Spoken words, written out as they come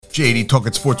JD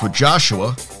Talkin Sports with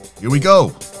Joshua. Here we go.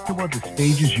 The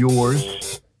stage is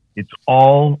yours. It's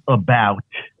all about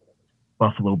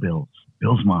Buffalo Bills,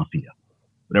 Bills Mafia,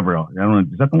 whatever else. I don't know.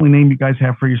 Is that the only name you guys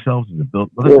have for yourselves? Is it Bill?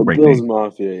 Well, that's a great Bills name.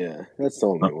 Mafia, yeah. That's the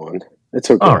only one.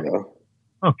 It's okay, though.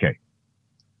 Okay.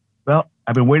 Well,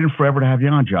 I've been waiting forever to have you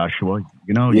on, Joshua.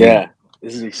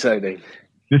 This is exciting.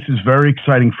 This is very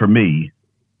exciting for me.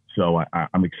 So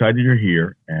I'm excited you're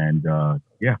here. And,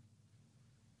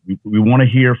 we want to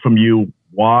hear from you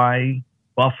why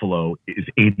Buffalo is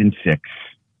 8-6.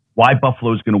 Why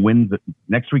Buffalo is going to win the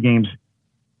next three games.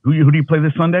 Who do you play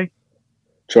this Sunday?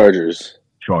 Chargers.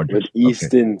 With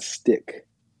Easton Stick.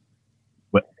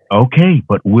 But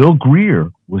Will Greer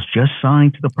was just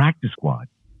signed to the practice squad.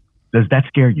 Does that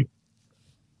scare you?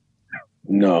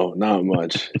 No, not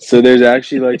much. So there's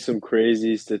actually some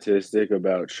crazy statistic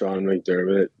about Sean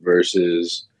McDermott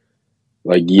versus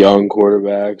young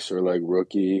quarterbacks or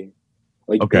rookie,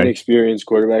 inexperienced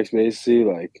quarterbacks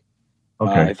basically.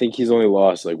 I think he's only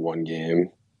lost one game,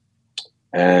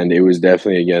 and it was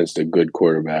definitely against a good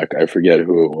quarterback. I forget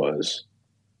who it was.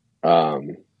 But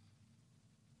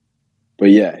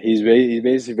yeah, he's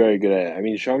basically very good at it. I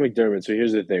mean, Sean McDermott. So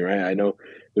here's the thing, right? I know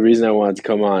the reason I wanted to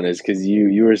come on is because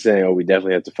you were saying, "Oh, we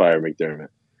definitely have to fire McDermott."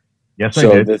 Yes,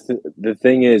 I did. So the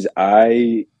thing is,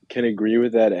 I can agree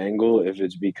with that angle if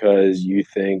it's because you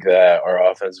think that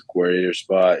our offensive coordinator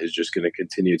spot is just going to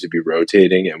continue to be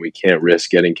rotating, and we can't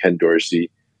risk getting Ken Dorsey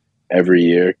every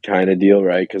year, kind of deal,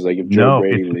 right? Because if Joe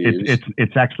Brady leaves,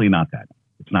 it's actually not that.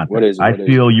 It's not. What that. is it? I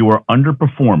feel you are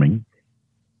underperforming.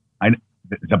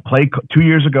 The play 2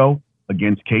 years ago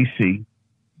against KC,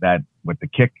 that with the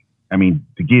kick. I mean,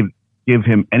 to give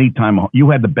him any time.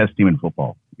 You had the best team in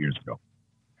football years ago,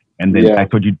 and then I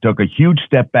thought you took a huge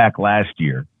step back last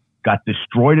year. Got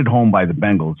destroyed at home by the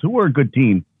Bengals, who were a good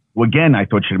team. Who again, I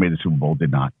thought should have made the Super Bowl, did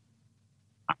not.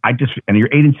 And you're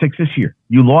 8-6 this year.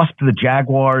 You lost to the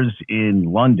Jaguars in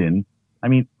London. I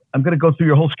mean, I'm going to go through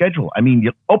your whole schedule. I mean,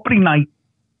 opening night.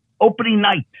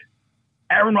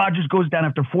 Aaron Rodgers goes down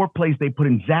after 4 plays. They put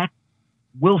in Zach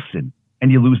Wilson,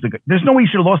 and you lose there's no way you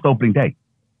should have lost the opening day.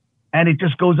 And it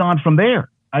just goes on from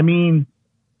there. I mean,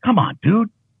 come on,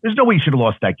 dude. There's no way you should have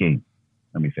lost that game.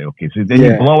 Let me say, okay. So then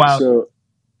you blow out. So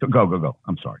go.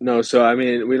 I'm sorry. No, so I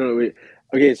mean,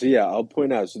 okay, so I'll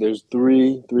point out. So there's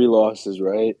three losses,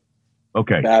 right?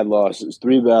 Okay. Bad losses.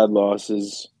 3 bad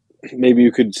losses. Maybe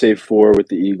you could say 4 with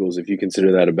the Eagles if you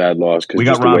consider that a bad loss. We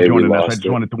got Rob joining us. I just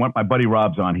wanted to want my buddy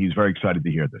Rob's on. He's very excited to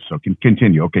hear this. So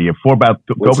continue. Okay, you have 4 bad.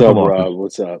 What's up, Rob?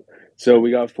 What's up? So we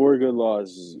got 4 good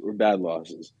losses or bad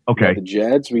losses. Okay.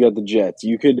 We got the Jets.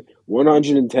 You could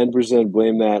 110%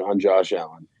 blame that on Josh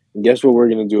Allen. And guess what we're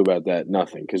going to do about that?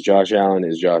 Nothing, because Josh Allen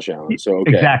is Josh Allen. So,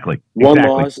 okay. Exactly. One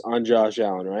loss on Josh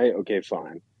Allen, right? Okay,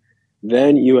 fine.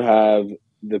 Then you have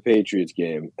the Patriots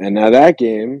game. And now that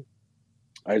game,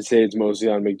 I'd say it's mostly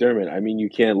on McDermott. I mean, you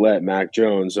can't let Mac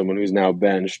Jones, someone who's now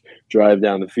benched, drive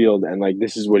down the field. And,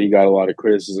 this is what he got a lot of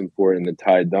criticism for in the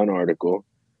Ty Dunn article,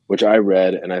 which I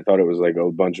read, and I thought it was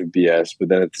a bunch of BS. But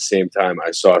then at the same time,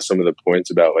 I saw some of the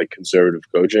points about conservative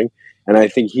coaching. And I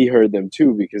think he heard them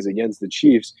too, because against the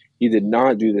Chiefs, he did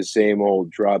not do the same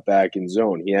old drop back in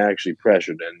zone. He actually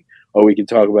pressured. And, we can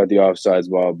talk about the offsides,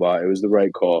 blah, blah, blah. It was the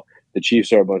right call. The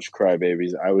Chiefs are a bunch of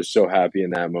crybabies. I was so happy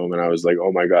in that moment. I was like,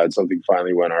 oh, my God, something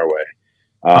finally went our way.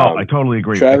 I totally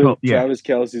agree. Travis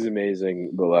Kelce's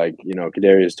amazing, but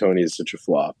Kadarius Toney is such a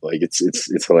flop.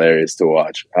 It's hilarious to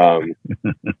watch.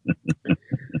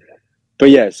 But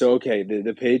yeah, so okay,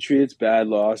 the Patriots bad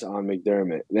loss on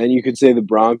McDermott. Then you could say the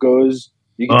Broncos.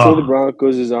 You could say the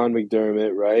Broncos is on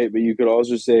McDermott, right? But you could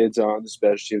also say it's on the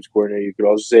special teams coordinator. You could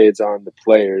also say it's on the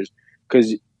players,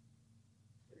 because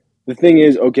the thing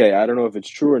is, okay, I don't know if it's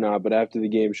true or not, but after the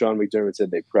game, Sean McDermott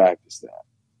said they practiced that.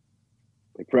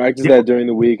 They practiced that during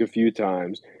the week a few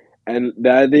times. And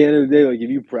that at the end of the day,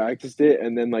 if you practiced it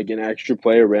and then an extra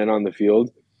player ran on the field,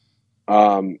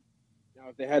 now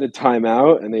if they had a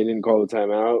timeout and they didn't call the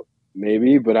timeout,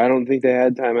 maybe, but I don't think they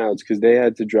had timeouts because they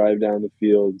had to drive down the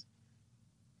field.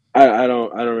 I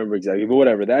don't remember exactly, but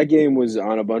whatever. That game was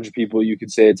on a bunch of people. You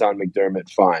could say it's on McDermott,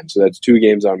 fine. So that's 2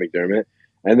 games on McDermott.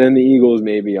 And then the Eagles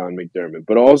maybe on McDermott.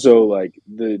 But also,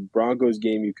 the Broncos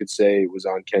game, you could say was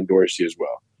on Ken Dorsey as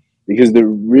well. Because the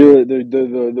real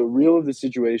of the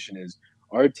situation is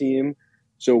our team,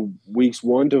 so weeks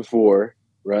 1 to 4,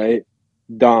 right?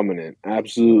 Dominant.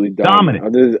 Absolutely dominant.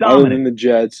 Other than the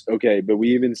Jets, okay, but we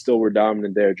even still were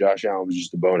dominant there. Josh Allen was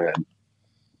just a bonehead.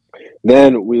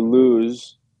 Then we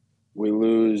lose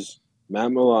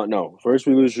Matt Milano. No, first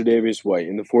we lose Tre'Davious White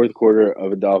in the 4th quarter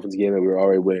of a Dolphins game that we were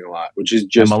already winning a lot, which is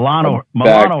just Milano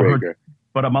backbreaker.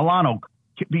 But Milano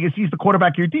because he's the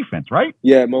quarterback of your defense, right?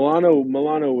 Yeah,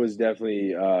 Milano was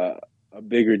definitely a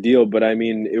bigger deal, but I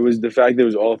mean, it was the fact that it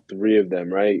was all three of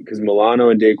them, right? Because Milano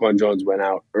and Daquan Jones went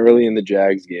out early in the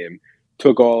Jags game,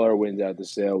 took all our wins out the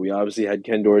sale. We obviously had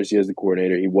Ken Dorsey as the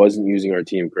coordinator. He wasn't using our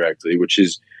team correctly, which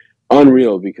is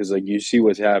unreal because like you see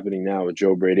what's happening now with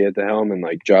Joe Brady at the helm, and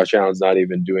like Josh Allen's not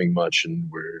even doing much, and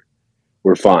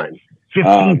we're fine.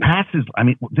 15 passes. I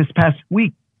mean, this past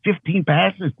week, 15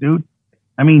 passes, dude.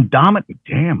 I mean, dominant.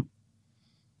 Damn.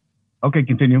 Okay,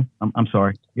 continue. I'm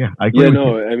sorry. Yeah, I agree.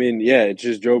 I mean, yeah, it's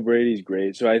just Joe Brady's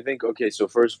great. So I think, okay, so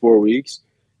first 4 weeks,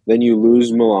 then you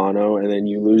lose Milano, and then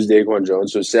you lose Daquan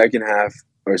Jones. So second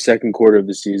quarter of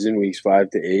the season, weeks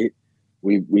 5 to 8,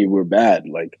 we were bad.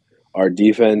 Like our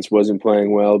defense wasn't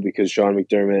playing well because Sean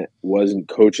McDermott wasn't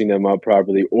coaching them up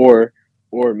properly, or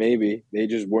maybe they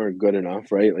just weren't good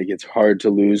enough, right? Like it's hard to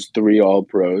lose 3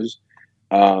 All-Pros.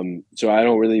 So I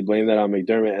don't really blame that on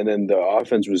McDermott. And then the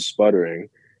offense was sputtering.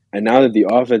 And now that the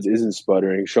offense isn't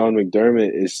sputtering, Sean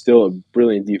McDermott is still a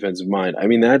brilliant defensive mind. I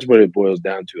mean, that's what it boils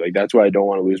down to. Like, that's why I don't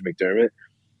want to lose McDermott,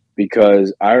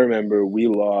 because I remember we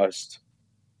lost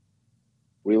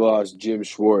Jim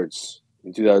Schwartz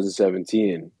in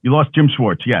 2017. You lost Jim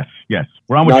Schwartz, yes.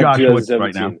 We're on with Joshua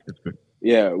right now. That's good.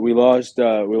 Yeah, we lost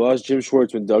Jim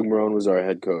Schwartz when Doug Marrone was our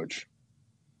head coach.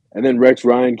 And then Rex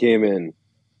Ryan came in,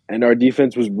 and our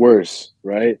defense was worse,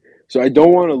 right? So I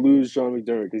don't want to lose Sean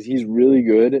McDermott because he's really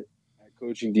good at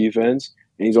coaching defense,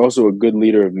 and he's also a good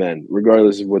leader of men,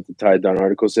 regardless of what the Tie Down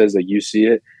article says. Like you see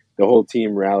it, the whole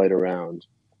team rallied around.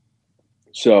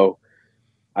 So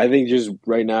I think just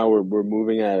right now we're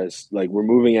moving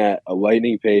at a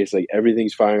lightning pace. Like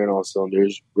everything's firing on all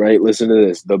cylinders, right? Listen to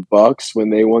this: the Bucks, when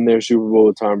they won their Super Bowl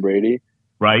with Tom Brady,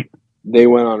 right? They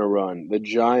went on a run. The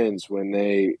Giants, when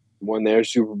they won their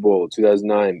Super Bowl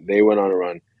 2009, they went on a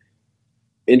run.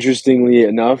 Interestingly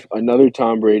enough, another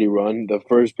Tom Brady run, the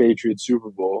first Patriots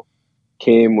Super Bowl,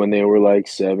 came when they were like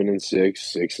 7-6,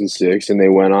 6-6, and they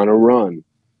went on a run,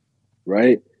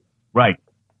 right? Right.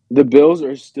 The Bills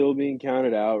are still being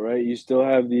counted out, right? You still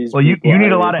have these. Well, you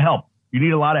need a lot of help. You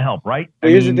need a lot of help, right? But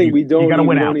here's the thing: we don't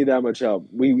need that much help.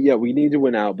 We need to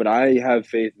win out, but I have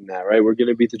faith in that, right? We're going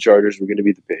to beat the Chargers. We're going to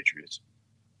beat the Patriots.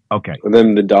 Okay. And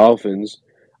then the Dolphins,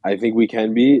 I think we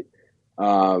can beat.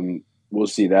 We'll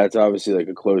see. That's obviously like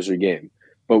a closer game.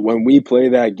 But when we play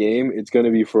that game, it's going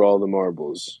to be for all the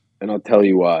marbles. And I'll tell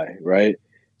you why, right?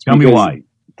 Tell me why.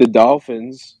 The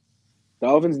Dolphins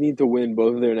need to win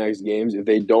both of their next games if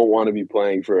they don't want to be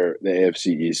playing for the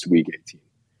AFC East Week 18.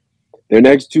 Their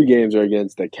next 2 games are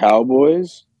against the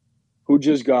Cowboys, who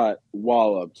just got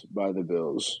walloped by the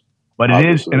Bills. But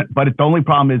but the only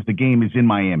problem is the game is in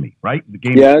Miami, right? The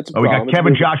game. Yeah, it's we got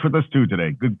Kevin Josh with us too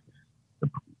today. Good.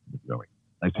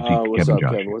 Nice to see Kevin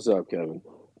Josh. What's up, Kevin?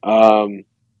 Sorry,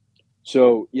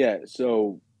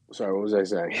 what was I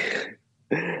saying?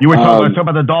 You were talking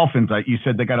about the Dolphins. You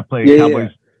said they got to play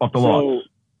Cowboys off the loss.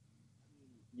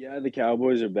 Yeah, the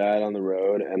Cowboys are bad on the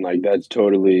road, and like it's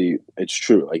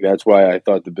true. Like that's why I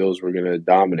thought the Bills were going to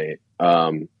dominate.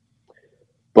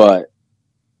 But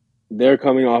they're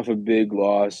coming off a big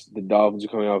loss. The Dolphins are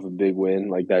coming off a big win.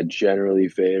 Like that generally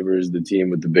favors the team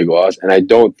with the big loss. And I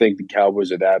don't think the Cowboys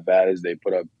are that bad as they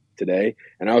put up today.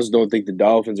 And I also don't think the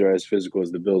Dolphins are as physical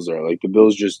as the Bills are. Like the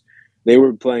Bills they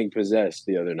were playing possessed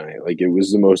the other night. Like it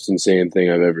was the most insane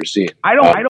thing I've ever seen. I don't